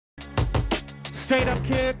Straight up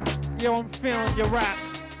kid, yo, I'm feeling your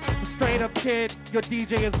raps. Straight up kid, your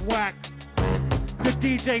DJ is whack. Your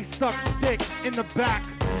DJ sucks dick in the back.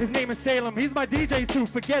 His name is Salem, he's my DJ too,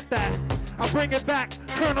 forget that. I'll bring it back,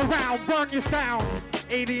 turn around, burn your sound.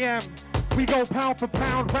 ADM, we go pound for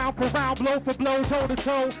pound, round for round, blow for blow, toe to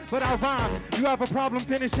toe. But I rhyme, you have a problem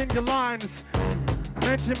finishing your lines.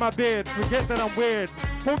 Mention my beard, forget that I'm weird.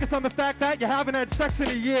 Focus on the fact that you haven't had sex in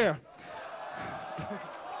a year.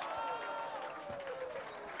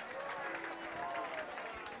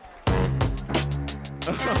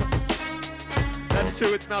 That's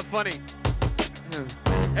true, it's not funny.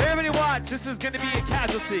 Everybody watch, this is gonna be a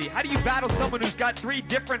casualty. How do you battle someone who's got 3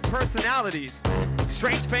 different personalities?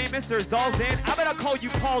 Strange, famous, or Zalzan? I bet I'll call you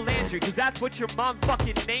Paul Landry, cause that's what your mom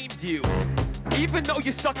fucking named you. Even though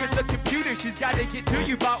you're stuck in the computer, she's gotta get to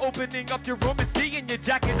you by opening up your room and seeing you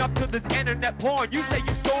jacking up to this internet porn. You say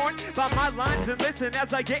you scorned by my lines and listen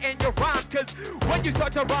as I get in your rhymes, cause when you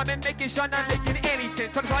start to rhyme and make it shine, not making any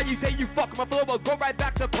sense. That's why you say you fuck my flow, well go right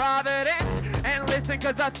back to Providence and listen,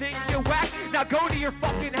 cause I think you're whack. Now go to your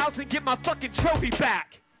fucking house and get my fucking trophy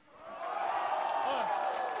back.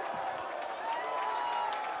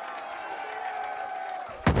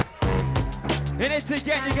 And it's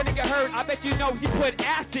again, you're gonna get hurt. I bet you know he put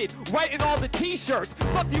acid right in all the t-shirts.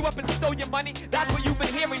 Fucked you up and stole your money. That's what you've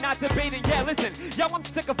been hearing, not debating. Yeah, listen, yo, I'm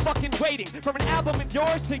sick of fucking waiting for an album of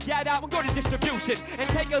yours to get out and go to distribution. And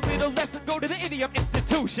take a little lesson, go to the Idiom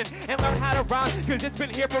Institution and learn how to rhyme, cause it's been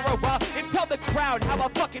here for a while. And tell the crowd how I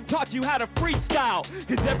fucking taught you how to freestyle.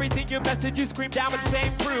 Cause everything you message, you scream down with the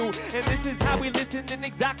same crew. And this is how we listen and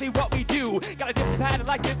exactly what we do. Got a different pattern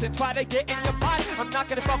like this and try to get in your mind. I'm not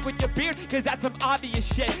gonna fuck with your beard, cause that's some obvious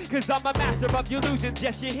shit, cause I'm a master of illusions.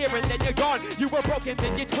 Yes, you hear it, then you're gone. You were broken,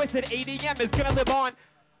 then you twisted. ADM is gonna live on.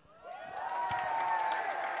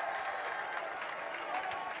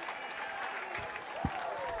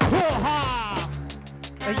 Hoo-ha!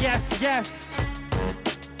 Yes, yes.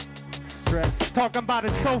 Stress. Talking about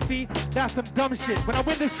a trophy, that's some dumb shit. When I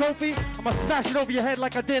win this trophy, I'ma smash it over your head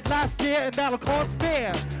like I did last year, and that'll cost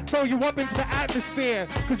fair. Throw you up into the atmosphere,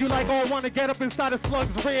 cause you like all wanna get up inside a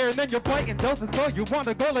slug's rear, and then you're biting doses, so you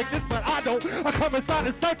wanna go like this, but I don't. I come inside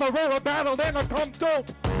a cypher or a battle, then I come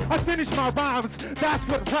dope. I finish my rhymes, that's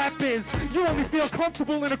what rap is. You only feel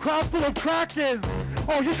comfortable in a crowd full of crackers.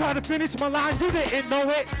 Oh, you try to finish my line, you didn't know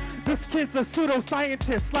it. This kid's a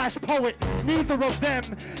pseudoscientist slash poet, neither of them.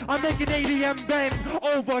 I make an ADM bend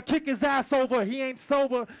over, kick his ass over. He ain't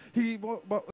sober,